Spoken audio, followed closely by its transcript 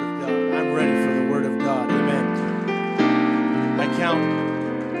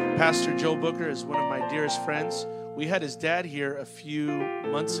Now, Pastor Joe Booker is one of my dearest friends. We had his dad here a few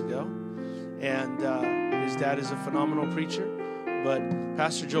months ago, and his dad is a phenomenal preacher, but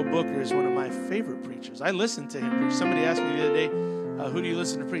Pastor Joe Booker is one of my favorite preachers. I listen to him preach. Somebody asked me the other day, who do you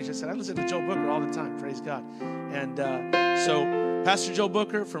listen to preach? I said, I listen to Joe Booker all the time, praise God. And so Pastor Joe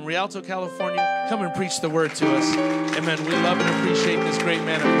Booker from Rialto, California, come and preach the word to us. Amen. We love and appreciate this great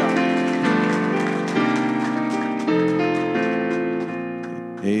man of God.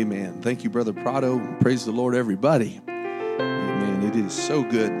 Amen. Thank you, Brother Prado. Praise the Lord, everybody. Amen. It is so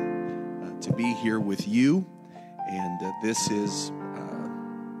good to be here with you. And this is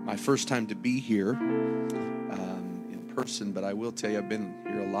my first time to be here in person. But I will tell you, I've been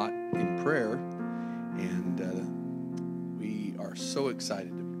here a lot in prayer. And we are so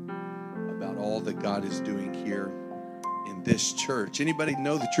excited about all that God is doing here in this church. Anybody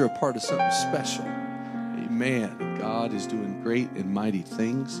know that you're a part of something special? Amen. God is doing great and mighty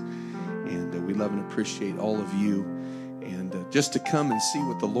things, and we love and appreciate all of you. And just to come and see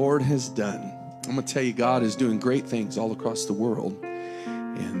what the Lord has done, I'm going to tell you, God is doing great things all across the world.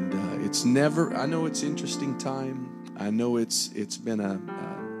 And it's never, I know it's interesting time. I know it's been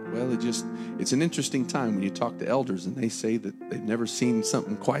it's an interesting time when you talk to elders and they say that they've never seen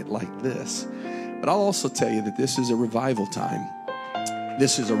something quite like this. But I'll also tell you that this is a revival time.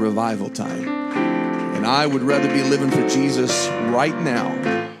 This is a revival time. And I would rather be living for Jesus right now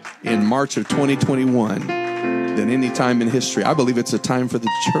in March of 2021 than any time in history. I believe it's a time for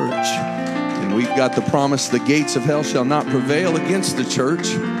the church. And we've got the promise, the gates of hell shall not prevail against the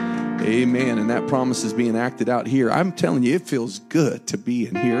church. Amen. And that promise is being acted out here. I'm telling you, it feels good to be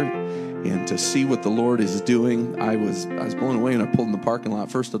in here and to see what the Lord is doing. I was blown away when I pulled in the parking lot.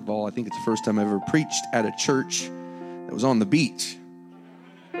 First of all, I think it's the first time I've ever preached at a church that was on the beach.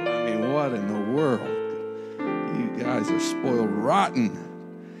 I mean, what in the world? You guys are spoiled rotten.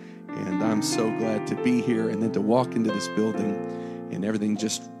 And I'm so glad to be here and then to walk into this building and everything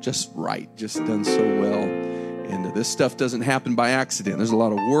just right, just done so well. And this stuff doesn't happen by accident. There's a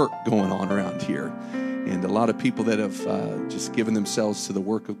lot of work going on around here. And a lot of people that have just given themselves to the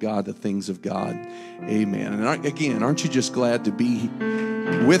work of God, the things of God. Amen. And again, aren't you just glad to be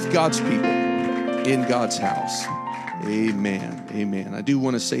with God's people in God's house? Amen. Amen. I do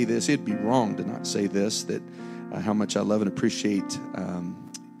want to say this. It'd be wrong to not say this, that how much I love and appreciate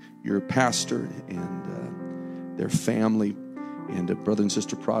your pastor and their family. And brother and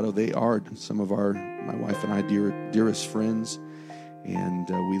sister Prado, they are some of my wife and I, dearest friends. And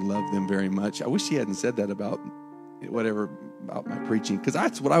we love them very much. I wish he hadn't said that about my preaching, because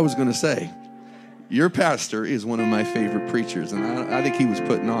that's what I was going to say. Your pastor is one of my favorite preachers, and I think he was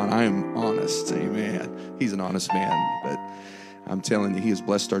putting on. I am honest, amen. He's an honest man, but I'm telling you, he has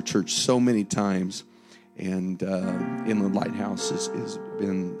blessed our church so many times. And Inland Lighthouse has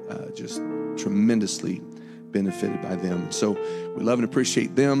been just tremendously benefited by them. So we love and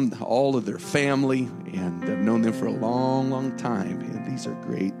appreciate them, all of their family, and I've known them for a long, long time. And these are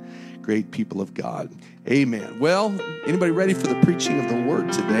great, great people of God. Amen. Well, anybody ready for the preaching of the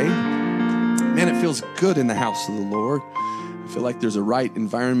word today? Man, it feels good in the house of the Lord. I feel like there's a right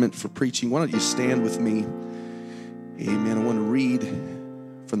environment for preaching. Why don't you stand with me? Amen. I want to read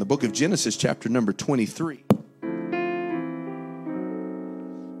from the book of Genesis, chapter number 23.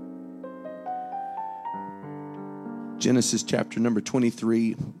 Genesis chapter number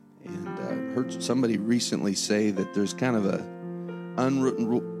 23, and I heard somebody recently say that there's kind of a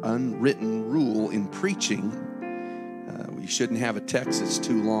unwritten rule in preaching. You shouldn't have a text that's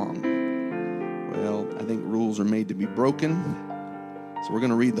too long. Well, I think rules are made to be broken, so we're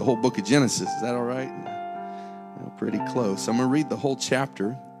going to read the whole book of Genesis. Is that all right? Well, pretty close. I'm going to read the whole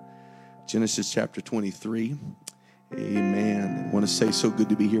chapter, Genesis chapter 23. Amen. I want to say so good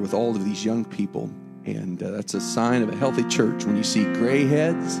to be here with all of these young people. And that's a sign of a healthy church when you see gray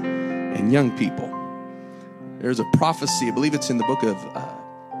heads and young people. There's a prophecy, I believe it's in the book of,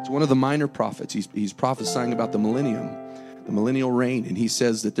 it's one of the minor prophets. He's prophesying about the millennium, the millennial reign. And he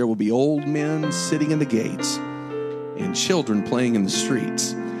says that there will be old men sitting in the gates and children playing in the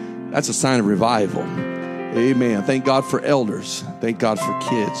streets. That's a sign of revival. Amen. Thank God for elders. Thank God for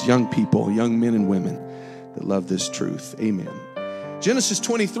kids, young people, young men and women that love this truth. Amen. Genesis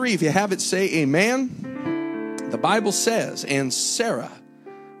 23, if you have it, say amen. The Bible says, and Sarah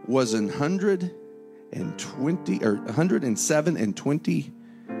was 107 and 20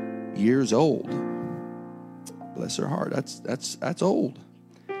 years old. Bless her heart. That's old.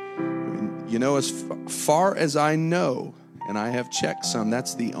 You know, as far as I know, and I have checked some,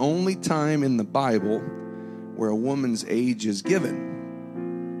 that's the only time in the Bible where a woman's age is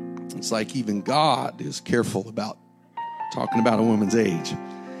given. It's like even God is careful about talking about a woman's age.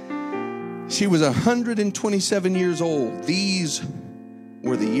 She was 127 years old. These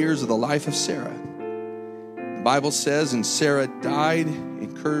were the years of the life of Sarah. The Bible says, and Sarah died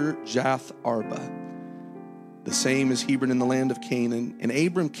in Kirjath Arba, the same as Hebron in the land of Canaan. And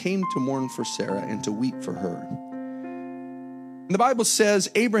Abram came to mourn for Sarah and to weep for her. And the Bible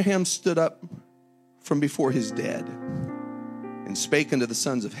says, Abraham stood up from before his dead and spake unto the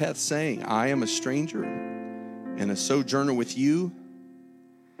sons of Heth, saying, I am a stranger and a sojourner with you.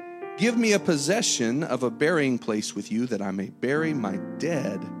 Give me a possession of a burying place with you, that I may bury my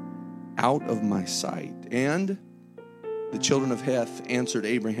dead out of my sight. And the children of Heth answered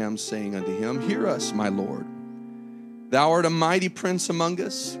Abraham, saying unto him, Hear us, my Lord. Thou art a mighty prince among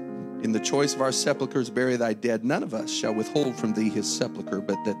us. In the choice of our sepulchres bury thy dead. None of us shall withhold from thee his sepulchre,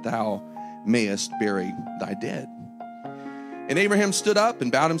 but that thou mayest bury thy dead. And Abraham stood up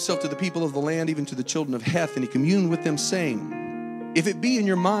and bowed himself to the people of the land, even to the children of Heth, and he communed with them, saying, If it be in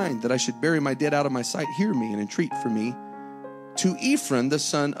your mind that I should bury my dead out of my sight, hear me and entreat for me to Ephron the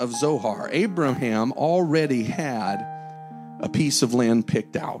son of Zohar. Abraham already had a piece of land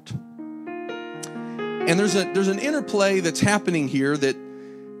picked out. And there's an interplay that's happening here that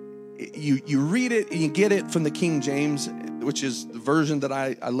you read it and you get it from the King James, which is the version that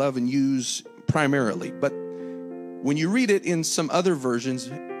I love and use primarily. But when you read it in some other versions,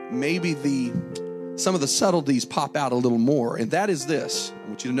 maybe some of the subtleties pop out a little more. And that is this. I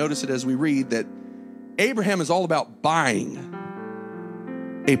want you to notice it as we read, that Abraham is all about buying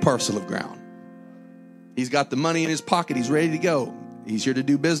a parcel of ground. He's got the money in his pocket. He's ready to go. He's here to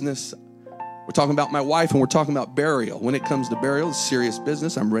do business. We're talking about my wife, and we're talking about burial. When it comes to burial, it's serious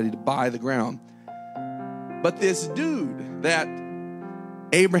business. I'm ready to buy the ground. But this dude that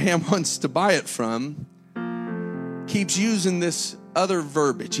Abraham wants to buy it from keeps using this other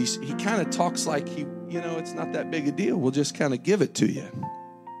verbiage. He kind of talks like it's not that big a deal. We'll just kind of give it to you.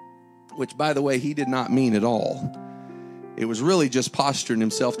 Which, by the way, he did not mean at all. It was really just posturing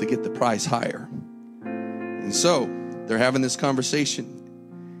himself to get the price higher. And so they're having this conversation.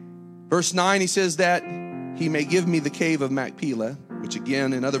 Verse 9, he says that he may give me the cave of Machpelah, which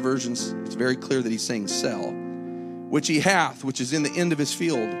again, in other versions, it's very clear that he's saying sell, which he hath, which is in the end of his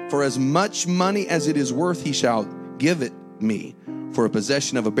field. For as much money as it is worth, he shall give it me for a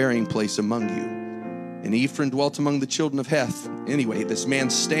possession of a burying place among you. And Ephron dwelt among the children of Heth. Anyway, this man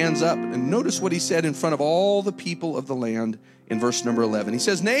stands up, and notice what he said in front of all the people of the land in verse number 11. He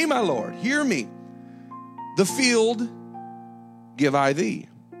says, Nay, my Lord, hear me. The field give I thee,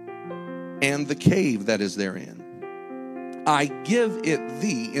 and the cave that is therein. I give it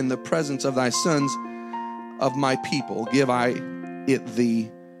thee in the presence of thy sons of my people. Give I it thee,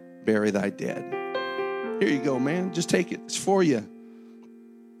 bury thy dead. Here you go, man. Just take it. It's for you.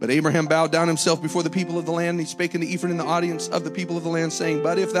 But Abraham bowed down himself before the people of the land, and he spake unto Ephron in the audience of the people of the land, saying,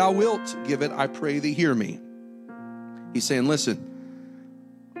 But if thou wilt give it, I pray thee, hear me. He's saying, listen,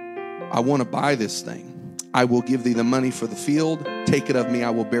 I want to buy this thing. I will give thee the money for the field. Take it of me.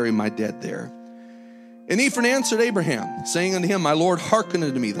 I will bury my dead there. And Ephron answered Abraham, saying unto him, My Lord, hearken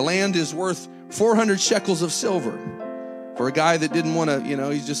unto me. The land is worth 400 shekels of silver. For a guy that didn't want to,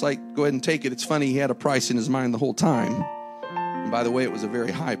 he's just like, go ahead and take it. It's funny, he had a price in his mind the whole time. And by the way, it was a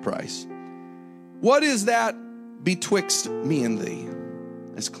very high price. What is that betwixt me and thee?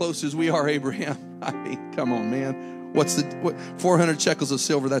 As close as we are, Abraham. I mean, come on, man. What 400 shekels of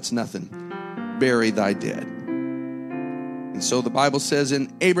silver? That's nothing. Bury thy dead. And so the Bible says,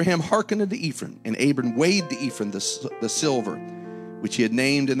 and Abraham hearkened unto Ephron, and Abram weighed to Ephron the silver, which he had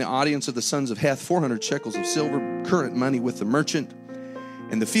named in the audience of the sons of Heth, 400 shekels of silver, current money with the merchant.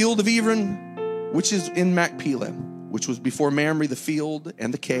 And the field of Ephron, which is in Machpelah, which was before Mamre, the field,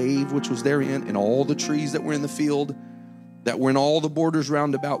 and the cave, which was therein, and all the trees that were in the field, that were in all the borders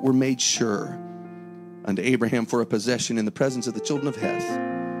round about, were made sure unto Abraham for a possession in the presence of the children of Heth,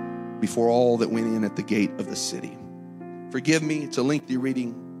 before all that went in at the gate of the city. Forgive me, it's a lengthy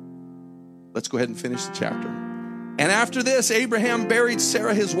reading. Let's go ahead and finish the chapter. And after this, Abraham buried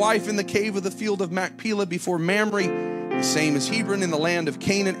Sarah his wife in the cave of the field of Machpelah before Mamre, the same as Hebron in the land of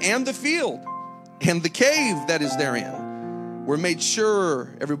Canaan, and the field and the cave that is therein were made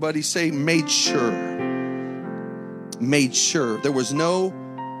sure. Everybody say, made sure. Made sure. There was no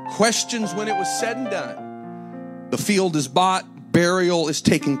questions when it was said and done. The field is bought. Burial is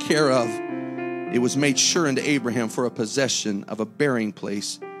taken care of. It was made sure unto Abraham for a possession of a burying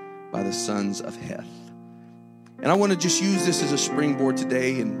place by the sons of Heth. And I want to just use this as a springboard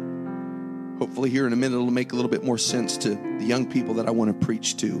today, and hopefully here in a minute it'll make a little bit more sense to the young people that I want to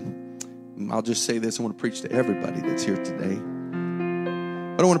preach to. And I'll just say this, I want to preach to everybody that's here today.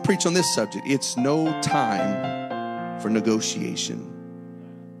 But I want to preach on this subject. It's no time for negotiation.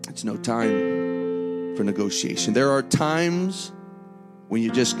 It's no time for negotiation. There are times when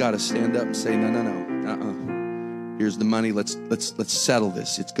you just got to stand up and say, no. Here's the money. Let's settle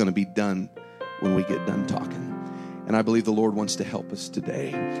this. It's going to be done when we get done talking. And I believe the Lord wants to help us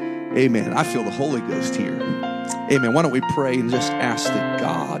today. Amen. I feel the Holy Ghost here. Amen. Why don't we pray and just ask that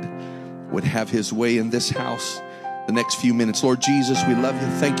God would have his way in this house the next few minutes. Lord Jesus, we love you.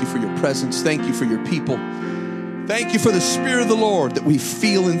 Thank you for your presence. Thank you for your people. Thank you for the Spirit of the Lord that we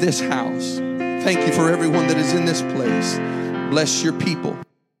feel in this house. Thank you for everyone that is in this place. Bless your people.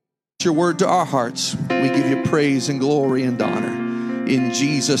 Your word to our hearts. We give you praise and glory and honor. In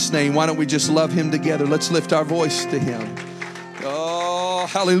Jesus' name, why don't we just love him together? Let's lift our voice to him. Oh,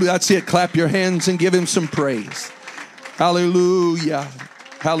 hallelujah. That's it. Clap your hands and give him some praise. Hallelujah.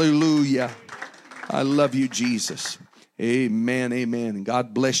 Hallelujah. I love you, Jesus. Amen. Amen. And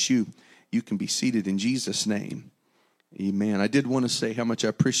God bless you. You can be seated in Jesus' name. Amen. I did want to say how much I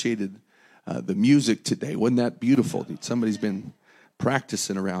appreciated the music today. Wasn't that beautiful? Somebody's been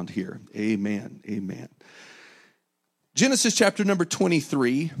practicing around here. Amen. Amen. Genesis chapter number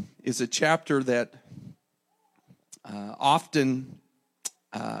 23 is a chapter that often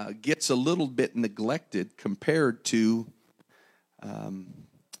gets a little bit neglected compared to,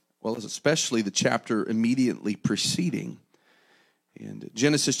 especially the chapter immediately preceding. And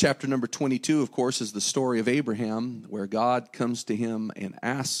Genesis chapter number 22, of course, is the story of Abraham, where God comes to him and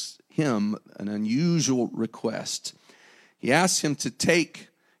asks him an unusual request. He asks him to take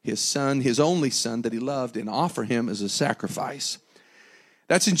his son, his only son that he loved, and offer him as a sacrifice.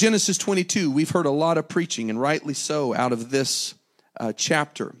 That's in Genesis 22. We've heard a lot of preaching, and rightly so, out of this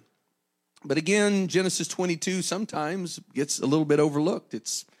chapter. But again, Genesis 22 sometimes gets a little bit overlooked.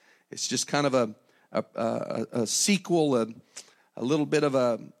 It's just kind of a sequel, a little bit of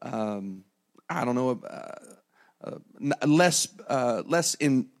less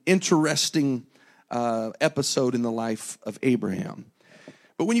interesting episode in the life of Abraham.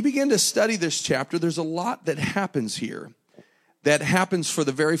 But when you begin to study this chapter, there's a lot that happens here that happens for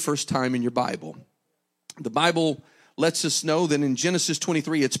the very first time in your Bible. The Bible lets us know that in Genesis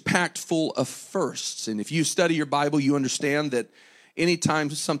 23, it's packed full of firsts. And if you study your Bible, you understand that anytime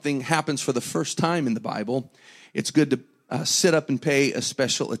something happens for the first time in the Bible, it's good to sit up and pay a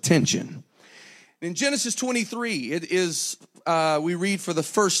special attention. In Genesis 23, it is, we read for the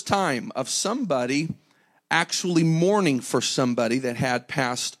first time of somebody actually mourning for somebody that had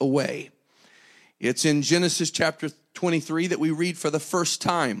passed away. It's in Genesis chapter 23 that we read for the first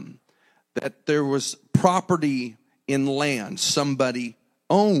time that there was property in land. Somebody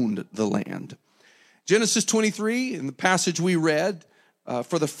owned the land. Genesis 23, in the passage we read,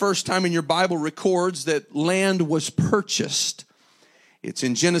 for the first time in your Bible, records that land was purchased. It's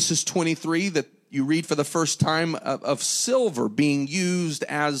in Genesis 23 that you read for the first time of silver being used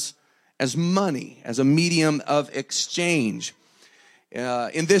as money, as a medium of exchange.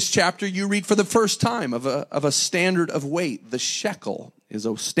 In this chapter, you read for the first time of a standard of weight. The shekel is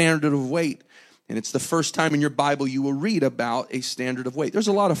a standard of weight. And it's the first time in your Bible you will read about a standard of weight. There's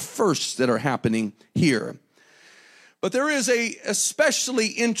a lot of firsts that are happening here. But there is a especially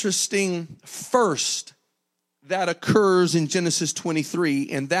interesting first that occurs in Genesis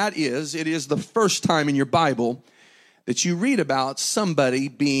 23, and that is, it is the first time in your Bible that you read about somebody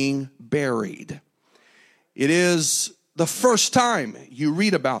being buried. It is the first time you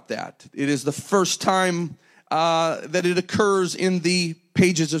read about that. It is the first time that it occurs in the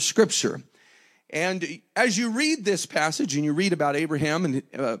pages of Scripture. And as you read this passage and you read about Abraham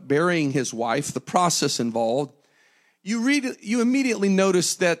and burying his wife, the process involved, you immediately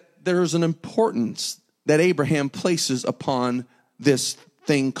notice that there's an importance that Abraham places upon this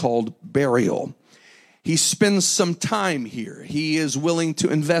thing called burial. He spends some time here. He is willing to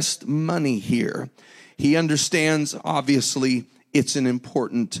invest money here. He understands, obviously, it's an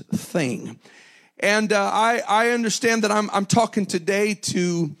important thing. And I understand that I'm talking today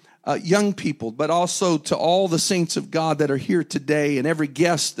to young people, but also to all the saints of God that are here today and every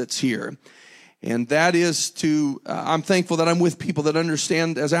guest that's here. And that is I'm thankful that I'm with people that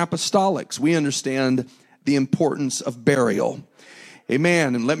understand, as apostolics, we understand the importance of burial.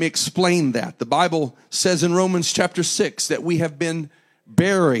 Amen. And let me explain that. The Bible says in Romans chapter 6 that we have been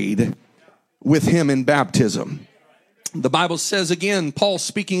buried with him in baptism. The Bible says again, Paul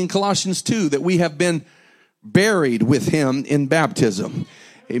speaking in Colossians 2, that we have been buried with him in baptism.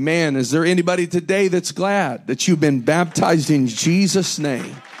 Amen. Is there anybody today that's glad that you've been baptized in Jesus'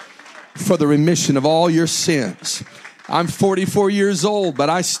 name for the remission of all your sins? I'm 44 years old, but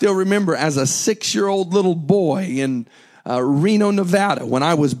I still remember as a 6-year-old little boy in Reno, Nevada, when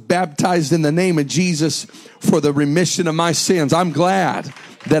I was baptized in the name of Jesus for the remission of my sins. I'm glad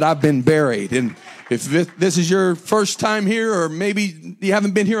that I've been buried. And if this is your first time here, or maybe you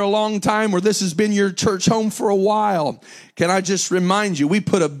haven't been here a long time, or this has been your church home for a while, can I just remind you, we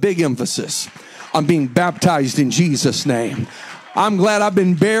put a big emphasis on being baptized in Jesus' name. I'm glad I've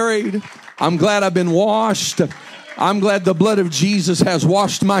been buried. I'm glad I've been washed. I'm glad the blood of Jesus has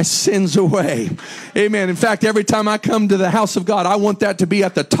washed my sins away. Amen. In fact, every time I come to the house of God, I want that to be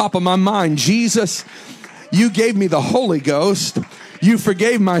at the top of my mind. Jesus, you gave me the Holy Ghost. You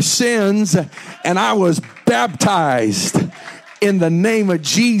forgave my sins, and I was baptized in the name of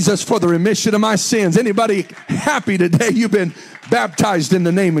Jesus for the remission of my sins. Anybody happy today? You've been baptized in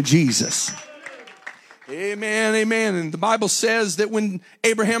the name of Jesus. Amen, amen. And the Bible says that when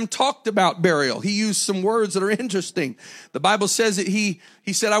Abraham talked about burial, he used some words that are interesting. The Bible says that he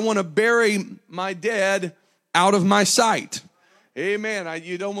said, I want to bury my dead out of my sight. Amen.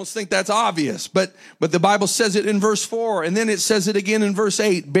 You'd almost think that's obvious, but the Bible says it in verse 4, and then it says it again in verse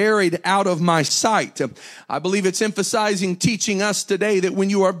 8, buried out of my sight. I believe it's emphasizing, teaching us today that when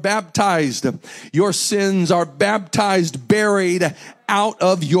you are baptized, your sins are baptized, buried out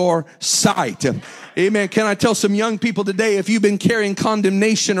of your sight. Amen. Can I tell some young people today, if you've been carrying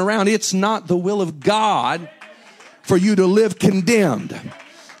condemnation around, it's not the will of God for you to live condemned.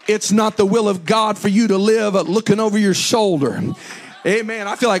 It's not the will of God for you to live looking over your shoulder. Amen.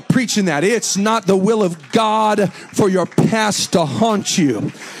 I feel like preaching that. It's not the will of God for your past to haunt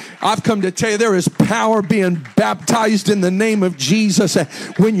you. I've come to tell you there is power being baptized in the name of Jesus.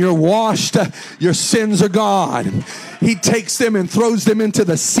 When you're washed, your sins are gone. He takes them and throws them into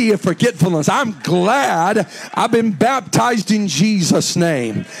the sea of forgetfulness. I'm glad I've been baptized in Jesus'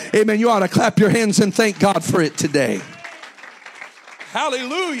 name. Amen. You ought to clap your hands and thank God for it today.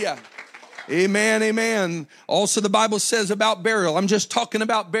 Hallelujah. Amen, amen. Also, the Bible says about burial. I'm just talking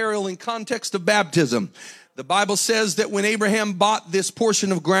about burial in context of baptism. The Bible says that when Abraham bought this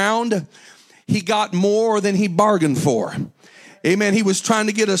portion of ground, he got more than he bargained for. Amen. He was trying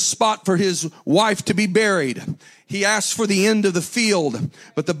to get a spot for his wife to be buried. He asked for the end of the field.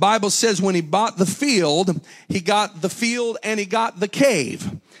 But the Bible says when he bought the field, he got the field and he got the cave.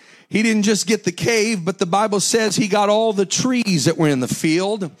 He didn't just get the cave, but the Bible says he got all the trees that were in the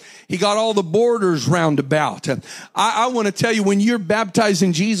field. He got all the borders round about. I want to tell you, when you're baptized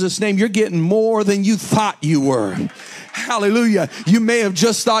in Jesus' name, you're getting more than you thought you were. Hallelujah. You may have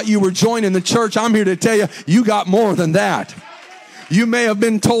just thought you were joining the church. I'm here to tell you, you got more than that. You may have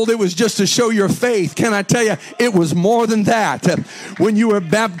been told it was just to show your faith. Can I tell you, it was more than that. When you were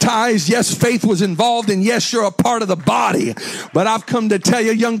baptized, yes, faith was involved, and yes, you're a part of the body. But I've come to tell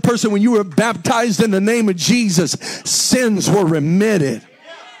you, young person, when you were baptized in the name of Jesus, sins were remitted.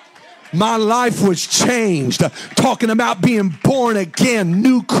 My life was changed. Talking about being born again,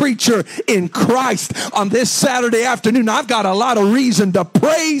 new creature in Christ. On this Saturday afternoon, I've got a lot of reason to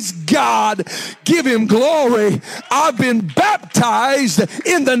praise God, give him glory. I've been baptized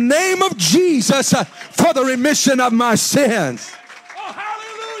in the name of Jesus for the remission of my sins. Oh,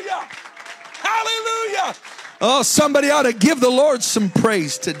 hallelujah. Hallelujah. Oh, somebody ought to give the Lord some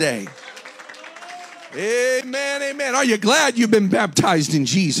praise today. Amen, amen. Are you glad you've been baptized in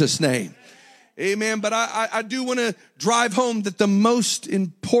Jesus' name? Amen. But I do want to drive home that the most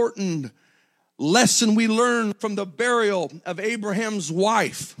important lesson we learn from the burial of Abraham's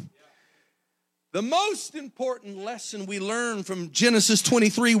wife, the most important lesson we learn from Genesis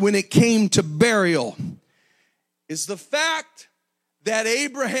 23 when it came to burial, is the fact that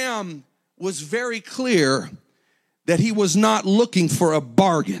Abraham was very clear that he was not looking for a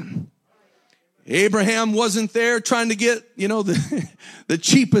bargain. Abraham wasn't there trying to get, the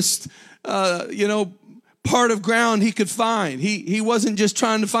cheapest, part of ground he could find. He wasn't just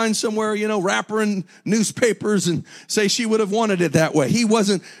trying to find somewhere, wrap her in newspapers and say she would have wanted it that way. He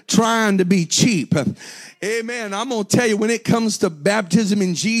wasn't trying to be cheap. Amen. I'm going to tell you, when it comes to baptism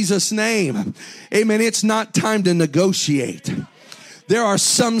in Jesus' name, amen, it's not time to negotiate. There are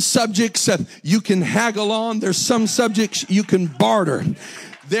some subjects that you can haggle on. There's some subjects you can barter.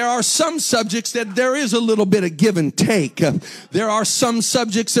 There are some subjects that there is a little bit of give and take. There are some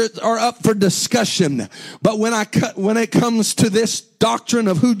subjects that are up for discussion. But when it comes to this doctrine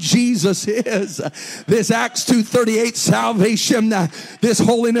of who Jesus is, this Acts 2:38 salvation, this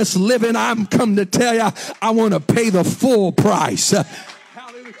holiness living, I'm come to tell you, I want to pay the full price.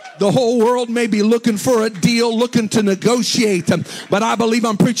 The whole world may be looking for a deal, looking to negotiate. But I believe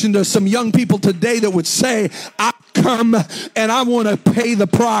I'm preaching to some young people today that would say, I come and I want to pay the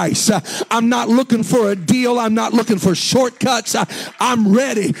price. I'm not looking for a deal. I'm not looking for shortcuts. I'm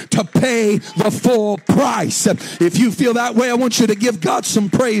ready to pay the full price. If you feel that way, I want you to give God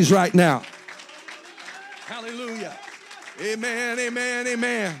some praise right now. Hallelujah. Amen, amen,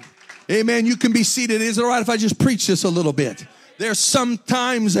 amen. Amen. You can be seated. Is it all right if I just preach this a little bit? There's some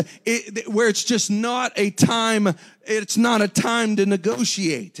times where it's just not a time, it's not a time to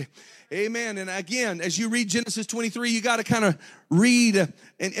negotiate. Amen. And again, as you read Genesis 23, you got to kind of read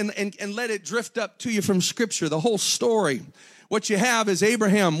and let it drift up to you from Scripture, the whole story. What you have is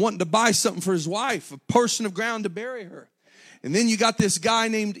Abraham wanting to buy something for his wife, a portion of ground to bury her. And then you got this guy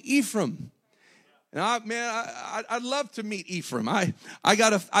named Ephraim. And I'd love to meet Ephraim. I've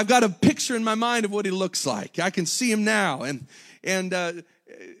got a picture in my mind of what he looks like. I can see him now. And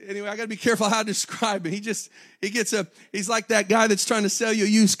anyway, I got to be careful how to describe him. He's like that guy that's trying to sell you a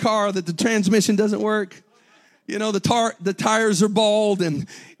used car that the transmission doesn't work. You know, the tires are bald, and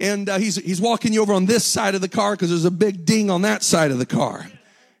he's walking you over on this side of the car because there's a big ding on that side of the car.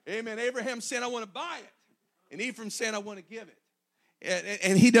 Amen. Abraham saying, I want to buy it. And Ephraim saying, I want to give it.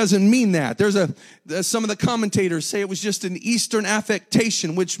 And he doesn't mean that. Some of the commentators say it was just an Eastern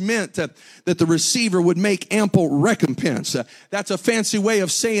affectation, which meant that the receiver would make ample recompense. That's a fancy way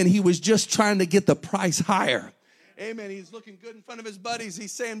of saying he was just trying to get the price higher. Amen. He's looking good in front of his buddies.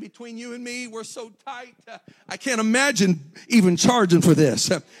 He's saying, between you and me, we're so tight. I can't imagine even charging for this.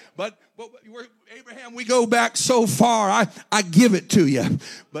 But Abraham, we go back so far. I give it to you.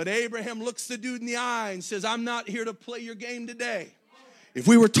 But Abraham looks the dude in the eye and says, I'm not here to play your game today. If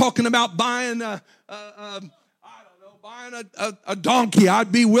we were talking about buying a donkey,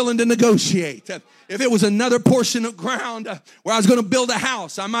 I'd be willing to negotiate. If it was another portion of ground where I was going to build a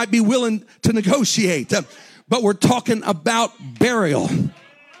house, I might be willing to negotiate. But we're talking about burial.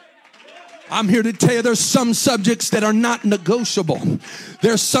 I'm here to tell you there's some subjects that are not negotiable.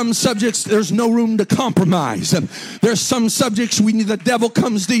 There's some subjects there's no room to compromise. There's some subjects when the devil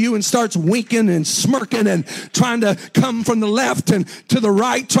comes to you and starts winking and smirking and trying to come from the left and to the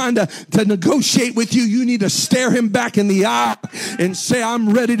right, trying to negotiate with you. You need to stare him back in the eye and say, I'm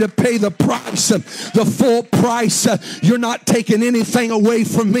ready to pay the price, the full price. You're not taking anything away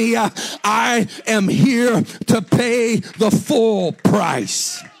from me. I am here to pay the full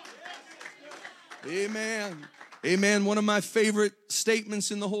price. Amen. Amen. One of my favorite statements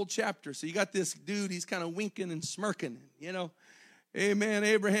in the whole chapter. So you got this dude, he's kind of winking and smirking, you know. Amen.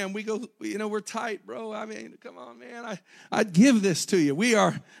 Abraham, we're tight, bro. I mean, come on, man. I'd give this to you.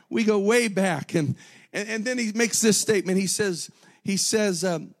 We go way back. And then he makes this statement. He says,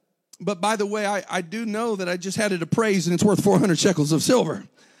 but by the way, I do know that I just had it appraised and it's worth 400 shekels of silver.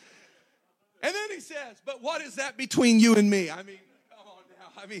 And then he says, but what is that between you and me? I mean,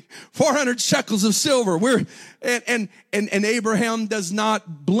 400 shekels of silver. And Abraham does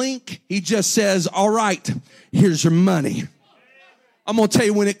not blink. He just says, all right, here's your money. I'm going to tell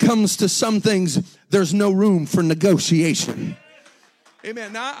you, when it comes to some things, there's no room for negotiation.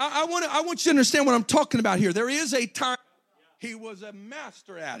 Amen. Now, I want you to understand what I'm talking about here. There is a time he was a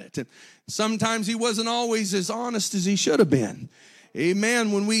master at it. And sometimes he wasn't always as honest as he should have been.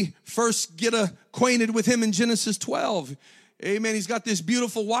 Amen. When we first get acquainted with him in Genesis 12, amen, he's got this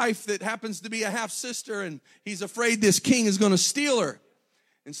beautiful wife that happens to be a half-sister, and he's afraid this king is going to steal her.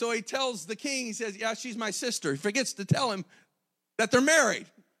 And so he tells the king, he says, yeah, she's my sister. He forgets to tell him that they're married.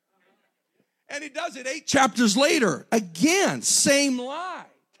 And he does it 8 chapters later. Again, same lie.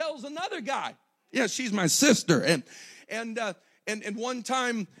 Tells another guy, yeah, she's my sister. And one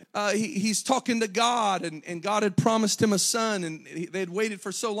time he's talking to God, and God had promised him a son, and they had waited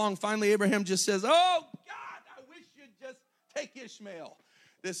for so long. Finally, Abraham just says, oh, take Ishmael,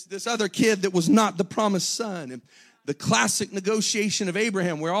 this other kid that was not the promised son. And the classic negotiation of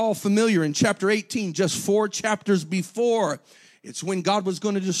Abraham, we're all familiar in chapter 18, just 4 chapters before. It's when God was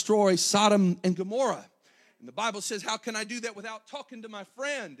going to destroy Sodom and Gomorrah. And the Bible says, how can I do that without talking to my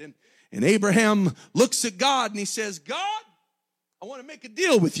friend? And Abraham looks at God and he says, God, I want to make a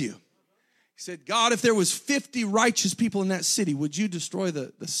deal with you. He said, God, if there was 50 righteous people in that city, would you destroy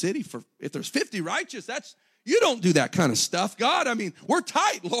the city? If there's 50 righteous, you don't do that kind of stuff, God. I mean, we're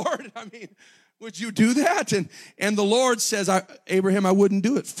tight, Lord. I mean, would you do that? And the Lord says, Abraham, I wouldn't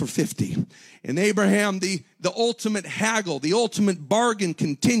do it for 50. And Abraham, the ultimate haggle, the ultimate bargain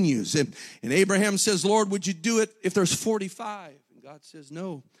continues. And Abraham says, Lord, would you do it if there's 45? And God says,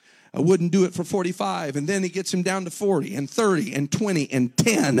 no, I wouldn't do it for 45. And then he gets him down to 40 and 30 and 20 and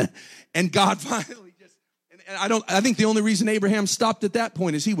 10. And God finally And I think the only reason Abraham stopped at that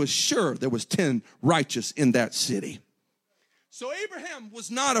point is he was sure there was 10 righteous in that city. So Abraham was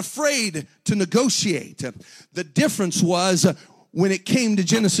not afraid to negotiate. The difference was when it came to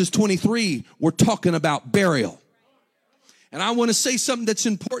Genesis 23, we're talking about burial. And I want to say something that's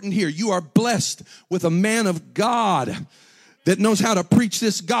important here. You are blessed with a man of God that knows how to preach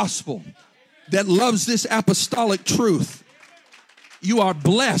this gospel, that loves this apostolic truth. You are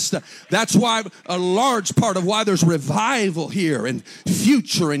blessed. That's why a large part of why there's revival here and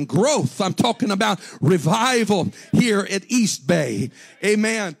future and growth. I'm talking about revival here at East Bay.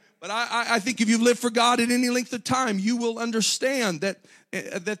 Amen. But I think if you've lived for God at any length of time, you will understand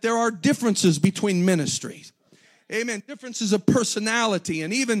that there are differences between ministries. Amen. Differences of personality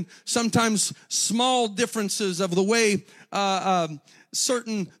and even sometimes small differences of the way the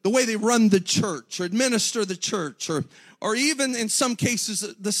way they run the church or administer the church or even in some cases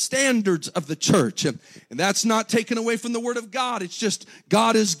the standards of the church. And that's not taken away from the Word of God. It's just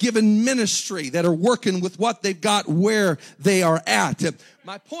God has given ministry that are working with what they've got where they are at.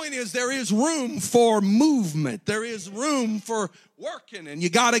 My point is there is room for movement. There is room for working, and you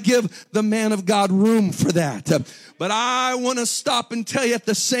got to give the man of God room for that. But I want to stop and tell you at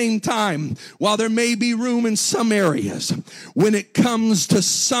the same time, while there may be room in some areas, when it comes to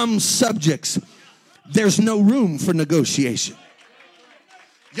some subjects, there's no room for negotiation.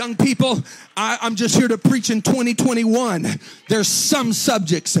 Young people, I'm just here to preach in 2021. There's some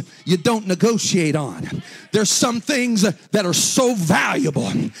subjects you don't negotiate on. There's some things that are so valuable.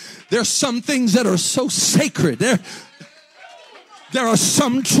 There's some things that are so sacred. There are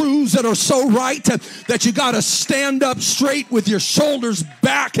some truths that are so right that you got to stand up straight with your shoulders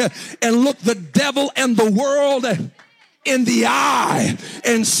back and look the devil and the world in the eye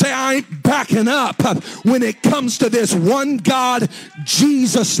and say, I ain't backing up when it comes to this one God,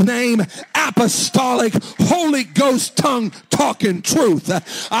 Jesus name, apostolic, Holy Ghost tongue talking truth.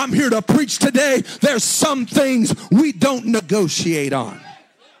 I'm here to preach today. There's some things we don't negotiate on.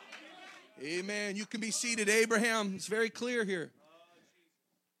 Amen. You can be seated, Abraham. It's very clear here.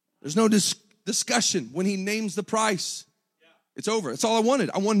 There's no discussion when he names the price. It's over. That's all I wanted.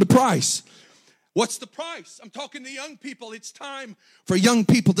 I wanted the price. What's the price? I'm talking to young people. It's time for young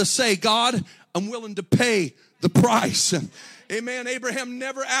people to say, God, I'm willing to pay the price. Amen. Abraham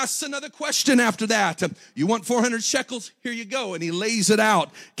never asks another question after that. You want 400 shekels? Here you go. And he lays it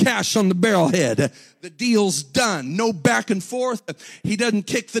out. Cash on the barrelhead. The deal's done. No back and forth. He doesn't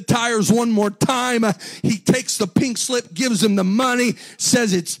kick the tires one more time. He takes the pink slip, gives him the money,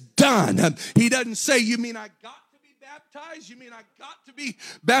 says it's done. He doesn't say, you mean I got to be baptized? You mean I got to be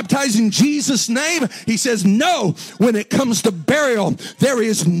baptized in Jesus' name? He says, no. When it comes to burial, there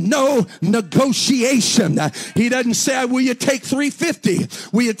is no negotiation. He doesn't say, will you take 350?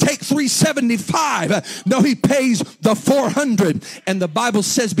 Will you take 375? No, he pays the 400. And the Bible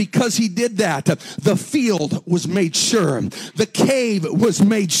says because he did that, the field was made sure. The cave was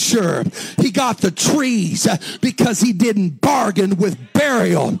made sure. He got the trees because he didn't bargain with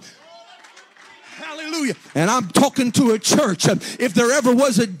burial. Hallelujah. And I'm talking to a church. If there ever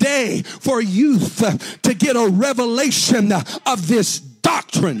was a day for youth to get a revelation of this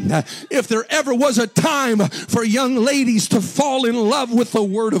doctrine, if there ever was a time for young ladies to fall in love with the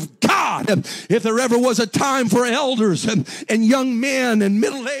Word of God, if there ever was a time for elders and young men and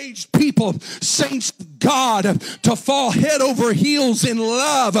middle-aged people, saints of God, to fall head over heels in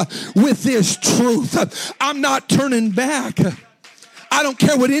love with this truth, I'm not turning back. I don't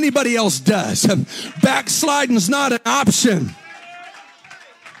care what anybody else does. Backsliding's not an option.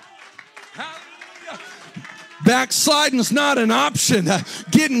 Backsliding's not an option.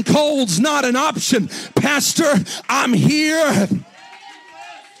 Getting cold's not an option. Pastor, I'm here.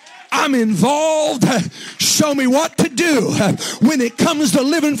 I'm involved. Show me what to do. When it comes to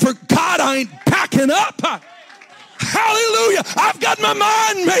living for God, I ain't backing up. Hallelujah. I've got my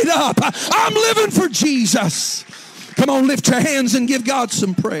mind made up. I'm living for Jesus. Come on, lift your hands and give God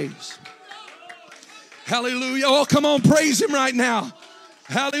some praise. Hallelujah. Oh, come on, praise him right now.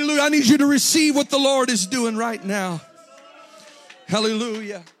 Hallelujah. I need you to receive what the Lord is doing right now.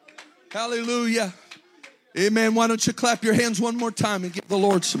 Hallelujah. Hallelujah. Amen. Why don't you clap your hands one more time and give the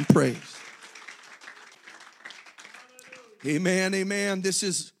Lord some praise. Amen. Amen. This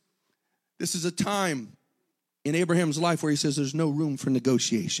is a time in Abraham's life where he says there's no room for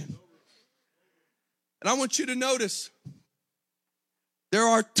negotiation. And I want you to notice there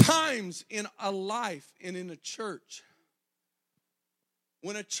are times in a life and in a church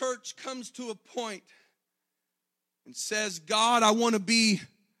when a church comes to a point and says, God, I want to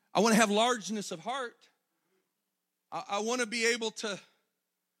have largeness of heart. I want to be able to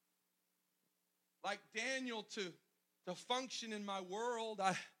like Daniel to function in my world.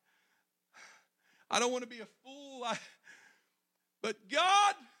 I don't want to be a fool. But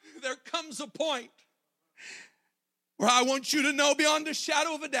God, there comes a point where I want you to know beyond a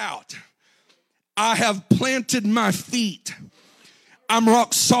shadow of a doubt, I have planted my feet. I'm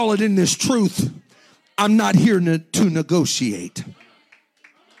rock solid in this truth. I'm not here to negotiate.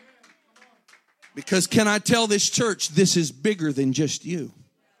 Because can I tell this church, this is bigger than just you.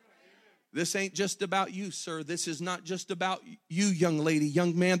 This ain't just about you, sir. This is not just about you, young lady,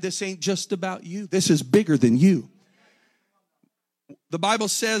 young man. This ain't just about you. This is bigger than you. The Bible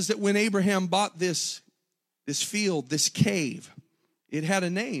says that when Abraham bought this field, this cave, it had a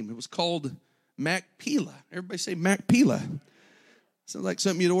name. It was called Machpelah. Everybody say Machpelah. Sounds like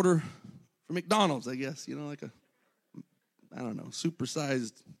something you'd order from McDonald's, I guess. You know, like I don't know,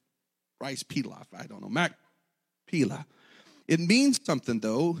 supersized rice pilaf. I don't know, Machpelah. It means something,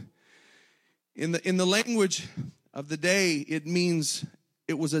 though. In the language of the day, it means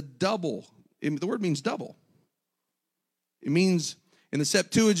it was a double. The word means double. It means, in the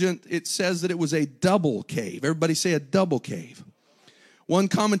Septuagint, it says that it was a double cave. Everybody say a double cave. One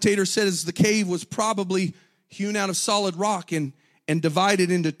commentator says the cave was probably hewn out of solid rock and divided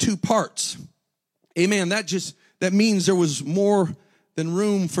into two parts. Amen. That means there was more than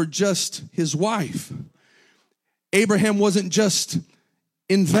room for just his wife. Abraham wasn't just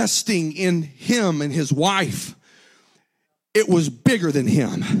investing in him and his wife. It was bigger than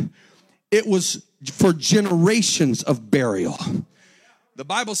him. It was for generations of burial. The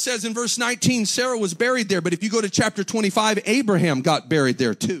Bible says in verse 19, Sarah was buried there. But if you go to chapter 25, Abraham got buried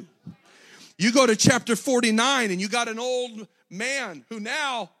there too. You go to chapter 49 and you got an old man who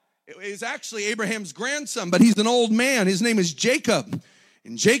now is actually Abraham's grandson, but he's an old man. His name is Jacob.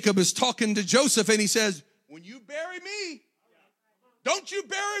 And Jacob is talking to Joseph and he says, when you bury me, don't you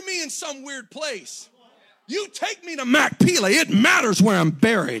bury me in some weird place. You take me to Machpelah. It matters where I'm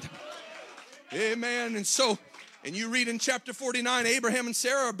buried. Amen. And you read in chapter 49, Abraham and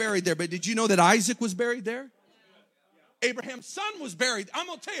Sarah are buried there. But did you know that Isaac was buried there? Abraham's son was buried. I'm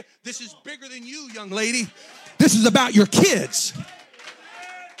going to tell you, this is bigger than you, young lady. This is about your kids.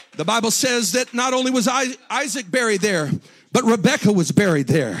 The Bible says that not only was Isaac buried there, but Rebekah was buried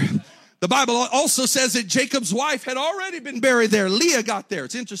there. The Bible also says that Jacob's wife had already been buried there. Leah got there.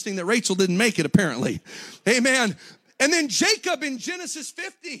 It's interesting that Rachel didn't make it, apparently. Amen. And then Jacob in Genesis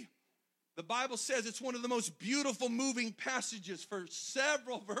 50, the Bible says it's one of the most beautiful, moving passages for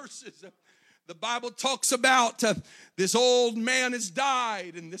several verses. The Bible talks about this old man has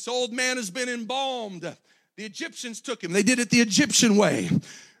died and this old man has been embalmed. The Egyptians took him. They did it the Egyptian way.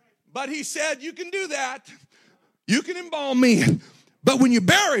 But he said, you can do that. You can embalm me. But when you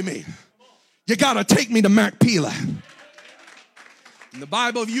bury me, you got to take me to Machpelah. In the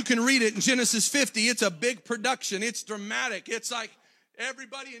Bible, you can read it in Genesis 50. It's a big production. It's dramatic. It's like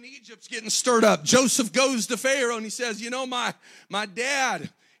everybody in Egypt's getting stirred up. Joseph goes to Pharaoh and he says, you know, my dad,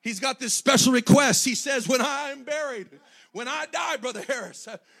 he's got this special request. He says, when I am buried, when I die, Brother Harris,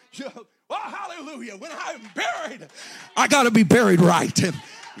 oh, hallelujah, when I am buried, I got to be buried right.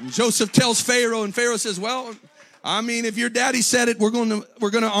 And Joseph tells Pharaoh, and Pharaoh says, well, I mean, if your daddy said it, we're going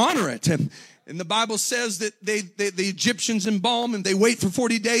to honor it. And the Bible says that the Egyptians embalm and they wait for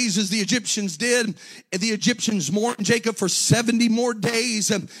 40 days as the Egyptians did. And the Egyptians mourn Jacob for 70 more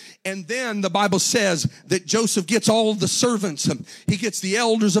days. And then the Bible says that Joseph gets all the servants. He gets the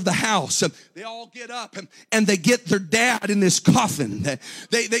elders of the house. They all get up and they get their dad in this coffin.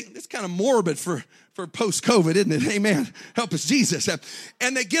 It's kind of morbid for post-COVID, isn't it? Amen. Help us, Jesus.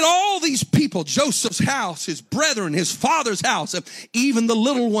 And they get all these people, Joseph's house, his brethren, his father's house, even the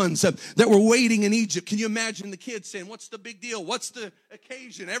little ones that were waiting in Egypt. Can you imagine the kids saying, what's the big deal? What's the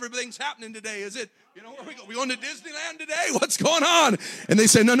occasion? Everything's happening today. Is it, you know, where we go? We going to Disneyland today? What's going on? And they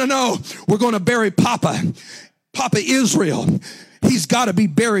say, no. We're going to bury Papa Israel. He's got to be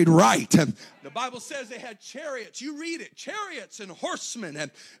buried right. The Bible says they had chariots. You read it. Chariots and horsemen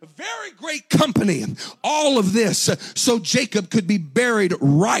and a very great company. All of this so Jacob could be buried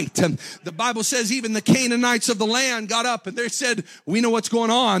right. And the Bible says even the Canaanites of the land got up and they said, we know what's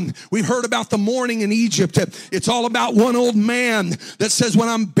going on. We've heard about the mourning in Egypt. It's all about one old man that says, when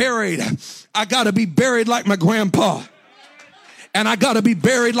I'm buried, I got to be buried like my grandpa. And I got to be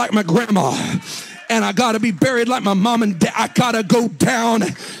buried like my grandma. And I got to be buried like my mom and dad. I got to go down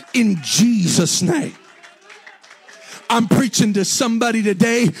in Jesus' name. I'm preaching to somebody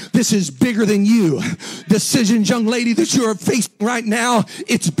today. This is bigger than you. Decisions, young lady, that you are facing right now,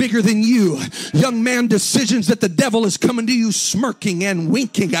 it's bigger than you. Young man, decisions that the devil is coming to you smirking and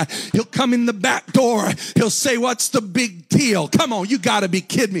winking. He'll come in the back door. He'll say, what's the big deal? Come on, you got to be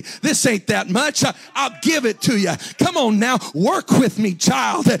kidding me. This ain't that much. I'll give it to you. Come on now, work with me,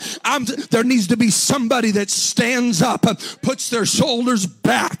 child. There needs to be somebody that stands up, puts their shoulders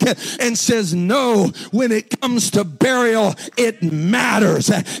back, and says, no, when it comes to burial, it matters.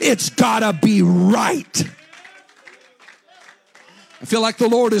 It's got to be right. I feel like the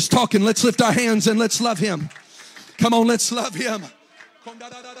Lord is talking. Let's lift our hands and let's love him. Come on, let's love him.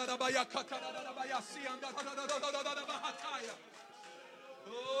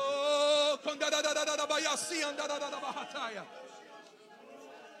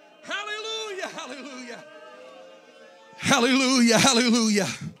 Hallelujah, hallelujah. Hallelujah, hallelujah.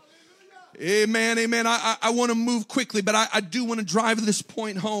 Amen, amen. I want to move quickly, but I do want to drive this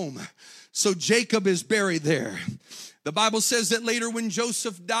point home. So Jacob is buried there. The Bible says that later when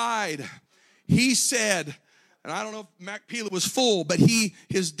Joseph died, he said, and I don't know if Machpelah was full, but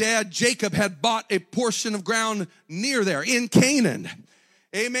his dad Jacob had bought a portion of ground near there in Canaan.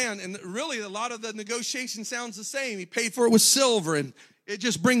 Amen. And really a lot of the negotiation sounds the same. He paid for it with silver, and it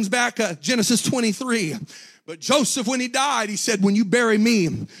just brings back Genesis 23. But Joseph, when he died, he said, when you bury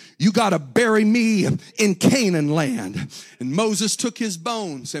me, you got to bury me in Canaan land. And Moses took his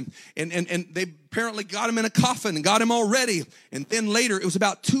bones and they apparently got him in a coffin and got him all ready. And then later, it was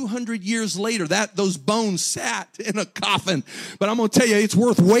about 200 years later that those bones sat in a coffin. But I'm going to tell you, it's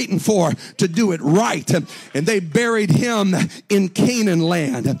worth waiting for to do it right. And they buried him in Canaan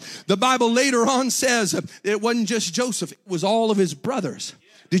land. The Bible later on says it wasn't just Joseph, it was all of his brothers.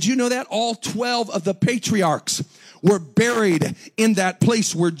 Did you know that? All 12 of the patriarchs were buried in that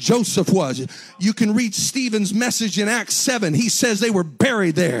place where Joseph was. You can read Stephen's message in Acts 7. He says they were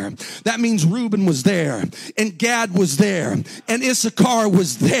buried there. That means Reuben was there, and Gad was there, and Issachar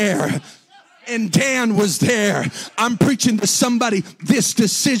was there, and Dan was there. I'm preaching to somebody this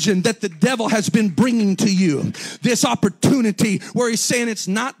decision that the devil has been bringing to you. This opportunity where he's saying it's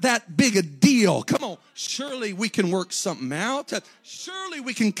not that big a deal. Come on. Surely we can work something out. Surely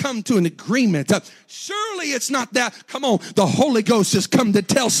we can come to an agreement. Surely it's not that. Come on. The Holy Ghost has come to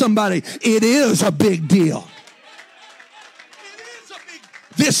tell somebody it is a big deal.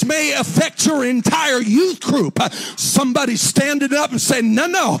 This may affect your entire youth group. Somebody standing up and saying,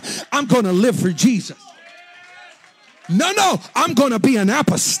 no, I'm going to live for Jesus. No, I'm going to be an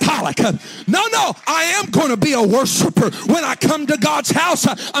apostolic. No, I am going to be a worshiper. When I come to God's house,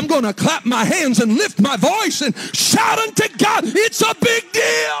 I'm going to clap my hands and lift my voice and shout unto God. It's a big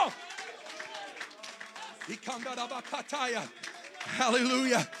deal.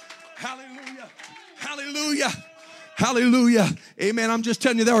 Hallelujah. Hallelujah. Hallelujah. Hallelujah. Amen. I'm just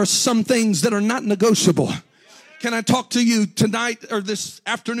telling you, there are some things that are not negotiable. Can I talk to you tonight or this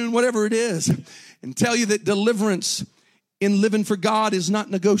afternoon, whatever it is, and tell you that deliverance in living for God is not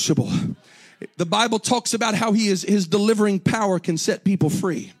negotiable. The Bible talks about how his delivering power can set people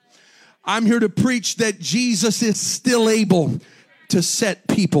free. I'm here to preach that Jesus is still able to set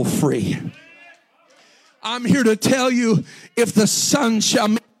people free. I'm here to tell you, if the Son shall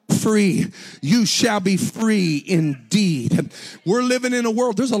make you free, you shall be free indeed. We're living in a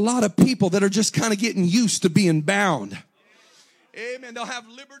world, there's a lot of people that are just kind of getting used to being bound. Amen. They'll have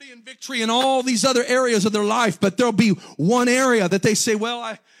liberty and victory in all these other areas of their life, but there'll be one area that they say,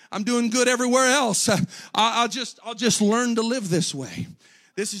 well, I'm doing good everywhere else. I'll just learn to live this way.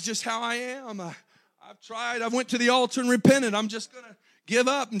 This is just how I am. I've tried. I went to the altar and repented. I'm just going to give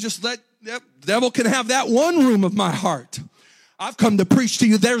up and just let the devil can have that one room of my heart. I've come to preach to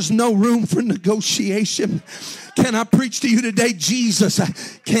you, there's no room for negotiation. Can I preach to you today? Jesus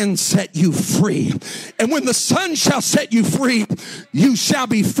can set you free. And when the Son shall set you free, you shall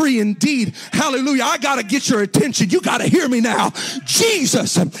be free indeed. Hallelujah. I got to get your attention. You got to hear me now.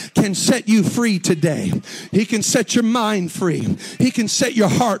 Jesus can set you free today. He can set your mind free. He can set your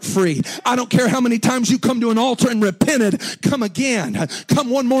heart free. I don't care how many times you come to an altar and repented. Come again.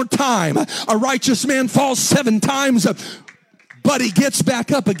 Come one more time. A righteous man falls 7 times, but he gets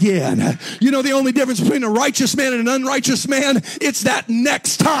back up again. You know the only difference between a righteous man and an unrighteous man? It's that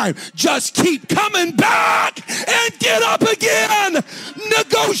next time. Just keep coming back and get up again.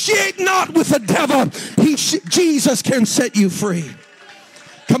 Negotiate not with the devil. Jesus can set you free.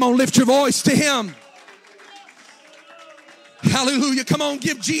 Come on, lift your voice to him. Hallelujah. Come on,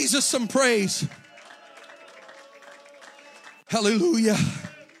 give Jesus some praise. Hallelujah.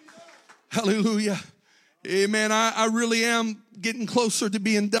 Hallelujah. Amen. I really am getting closer to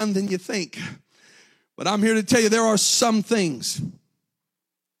being done than you think. But I'm here to tell you there are some things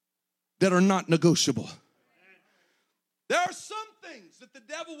that are not negotiable. There are some things that the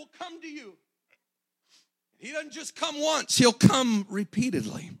devil will come to you. He doesn't just come once, he'll come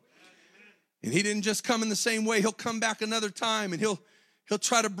repeatedly. And he didn't just come in the same way. He'll come back another time and he'll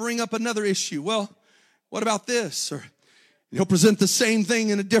try to bring up another issue. Well, what about this? Or he'll present the same thing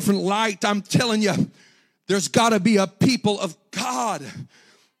in a different light. I'm telling you, there's got to be a people of God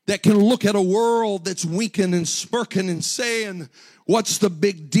that can look at a world that's winking and smirking and saying, what's the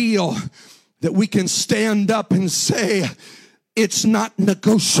big deal? That we can stand up and say, it's not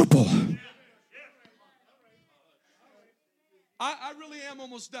negotiable. I really am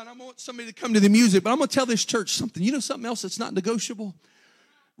almost done. I want somebody to come to the music, but I'm going to tell this church something. You know something else that's not negotiable?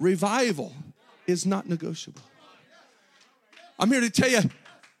 Revival is not negotiable. I'm here to tell you,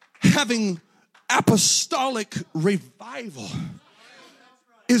 having apostolic revival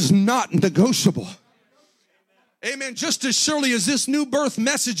is not negotiable. Amen. Just as surely as this new birth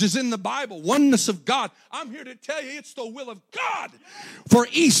message is in the Bible, oneness of God, I'm here to tell you it's the will of God for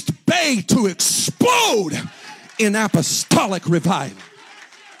East Bay to explode in apostolic revival.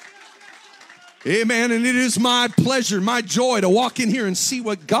 Amen. And it is my pleasure, my joy to walk in here and see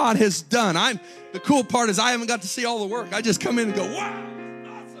what God has done. The cool part is I haven't got to see all the work. I just come in and go, wow,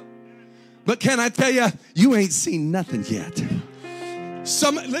 awesome. But can I tell you, you ain't seen nothing yet.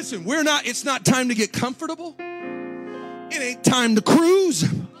 Listen, it's not time to get comfortable. It ain't time to cruise.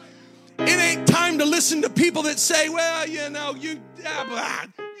 It ain't time to listen to people that say, well, you need to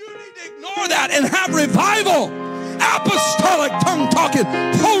ignore that and have revival. Apostolic, tongue-talking,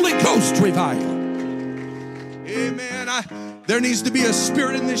 Holy Ghost revival. Amen. There needs to be a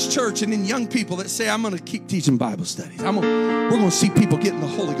spirit in this church and in young people that say, I'm going to keep teaching Bible studies. We're going to see people getting the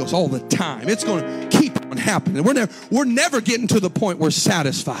Holy Ghost all the time. It's going to keep on happening. We're never getting to the point we're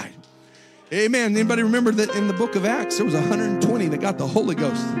satisfied. Amen. Anybody remember that in the book of Acts, there was 120 that got the Holy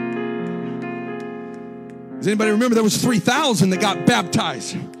Ghost? Does anybody remember there was 3,000 that got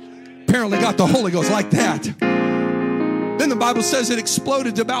baptized? Apparently got the Holy Ghost like that. Then the Bible says it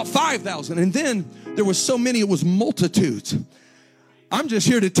exploded to about 5,000. And then there was so many, it was multitudes. I'm just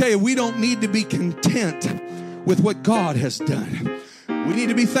here to tell you, we don't need to be content with what God has done. We need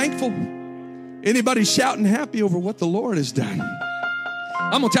to be thankful. Anybody shouting happy over what the Lord has done?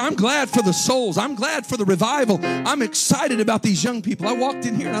 I'm going to tell you, I'm glad for the souls. I'm glad for the revival. I'm excited about these young people. I walked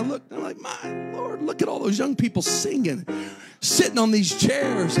in here and I looked, and I'm like, my Lord, look at all those young people singing, sitting on these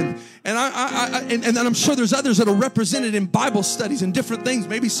chairs. And I'm sure there's others that are represented in Bible studies and different things.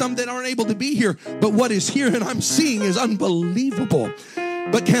 Maybe some that aren't able to be here. But what is here and I'm seeing is unbelievable.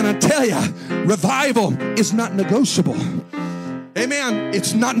 But can I tell you, revival is not negotiable. Amen.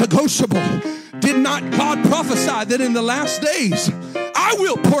 It's not negotiable. Did not God prophesy that in the last days I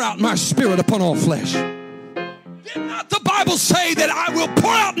will pour out my spirit upon all flesh? Did not the Bible say that I will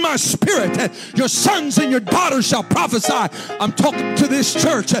pour out my spirit? Your sons and your daughters shall prophesy. I'm talking to this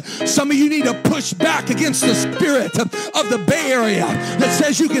church. Some of you need to push back against the spirit of the Bay Area that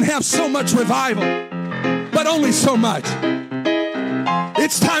says you can have so much revival, but only so much.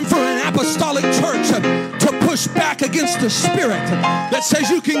 It's time for an apostolic church to push back against the spirit that says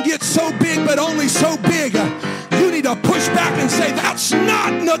you can get so big, but only so big. You need to push back and say, that's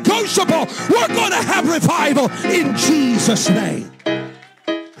not negotiable. We're going to have revival in Jesus' name.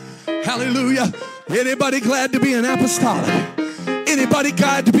 Hallelujah. Anybody glad to be an apostolic? Anybody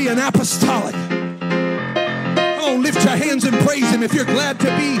glad to be an apostolic? Come on, lift your hands and praise Him if you're glad to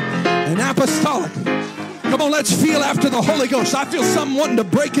be an apostolic. Come on, let's feel after the Holy Ghost. I feel something wanting to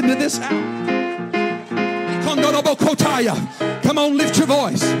break into this house. Come on, lift your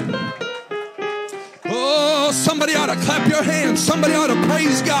voice. Oh, somebody ought to clap your hands. Somebody ought to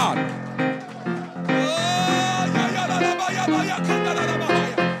praise God.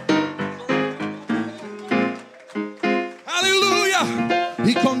 Hallelujah.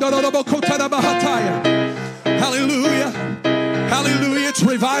 Hallelujah. Hallelujah. It's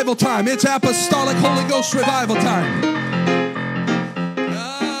revival time. It's apostolic Holy Ghost revival time.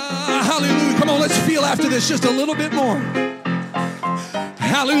 Hallelujah. Come on, let's feel after this just a little bit more.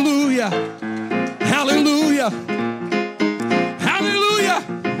 Hallelujah. Hallelujah. Hallelujah.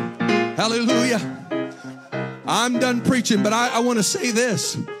 Hallelujah. I'm done preaching, but I want to say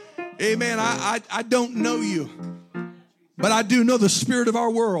this. Amen. I don't know you, but I do know the spirit of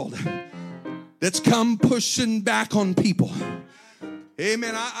our world that's come pushing back on people.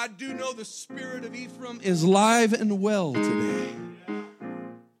 Amen. I do know the spirit of Ephraim is live and well today.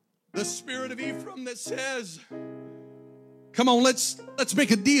 The spirit of Ephraim that says, come on, let's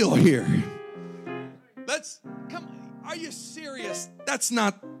make a deal here. Come on, are you serious? That's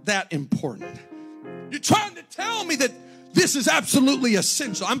not that important. trying to tell me that this is absolutely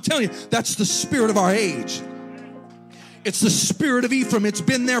essential. I'm telling you, that's the spirit of our age. It's the spirit of Ephraim. It's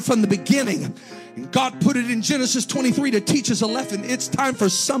been there from the beginning. And God put it in Genesis 23 to teach us a lesson. It's time for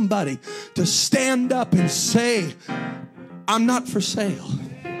somebody to stand up and say, I'm not for sale.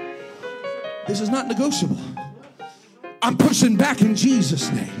 This is not negotiable. I'm pushing back in Jesus'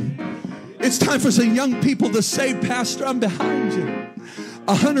 name. It's time for some young people to say, Pastor, I'm behind you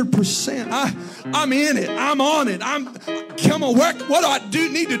 100%. I'm in it. I'm on it. Come on, what do I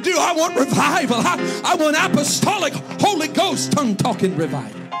need to do? I want revival. I want apostolic, Holy Ghost, tongue-talking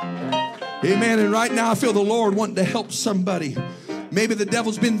revival. Amen. And right now I feel the Lord wanting to help somebody. Maybe the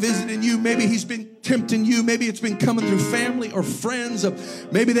devil's been visiting you. Maybe he's been tempting you. Maybe it's been coming through family or friends.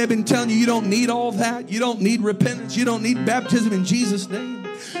 Maybe they've been telling you you don't need all that. You don't need repentance. You don't need baptism in Jesus' name.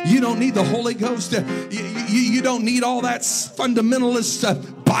 You don't need the Holy Ghost. You don't need all that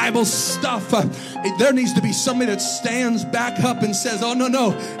fundamentalist Bible stuff. There needs to be somebody that stands back up and says, oh,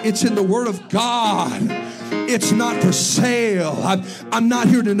 no, it's in the Word of God. It's not for sale. I'm not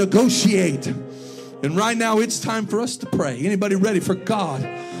here to negotiate. And right now it's time for us to pray. Anybody ready for God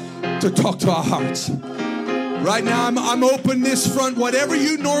to talk to our hearts? Right now I'm open this front. Whatever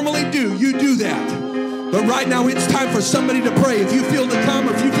you normally do, you do that. But right now it's time for somebody to pray. If you feel to come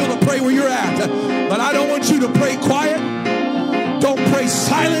or if you feel to pray where you're at. But I don't want you to pray quiet. Don't pray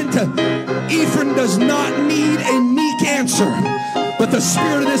silent. Ephraim does not need a meek answer. But the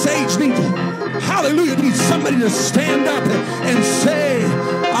spirit of this age needs, hallelujah, needs somebody to stand up and say,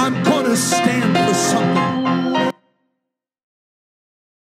 I'm going to stand for something.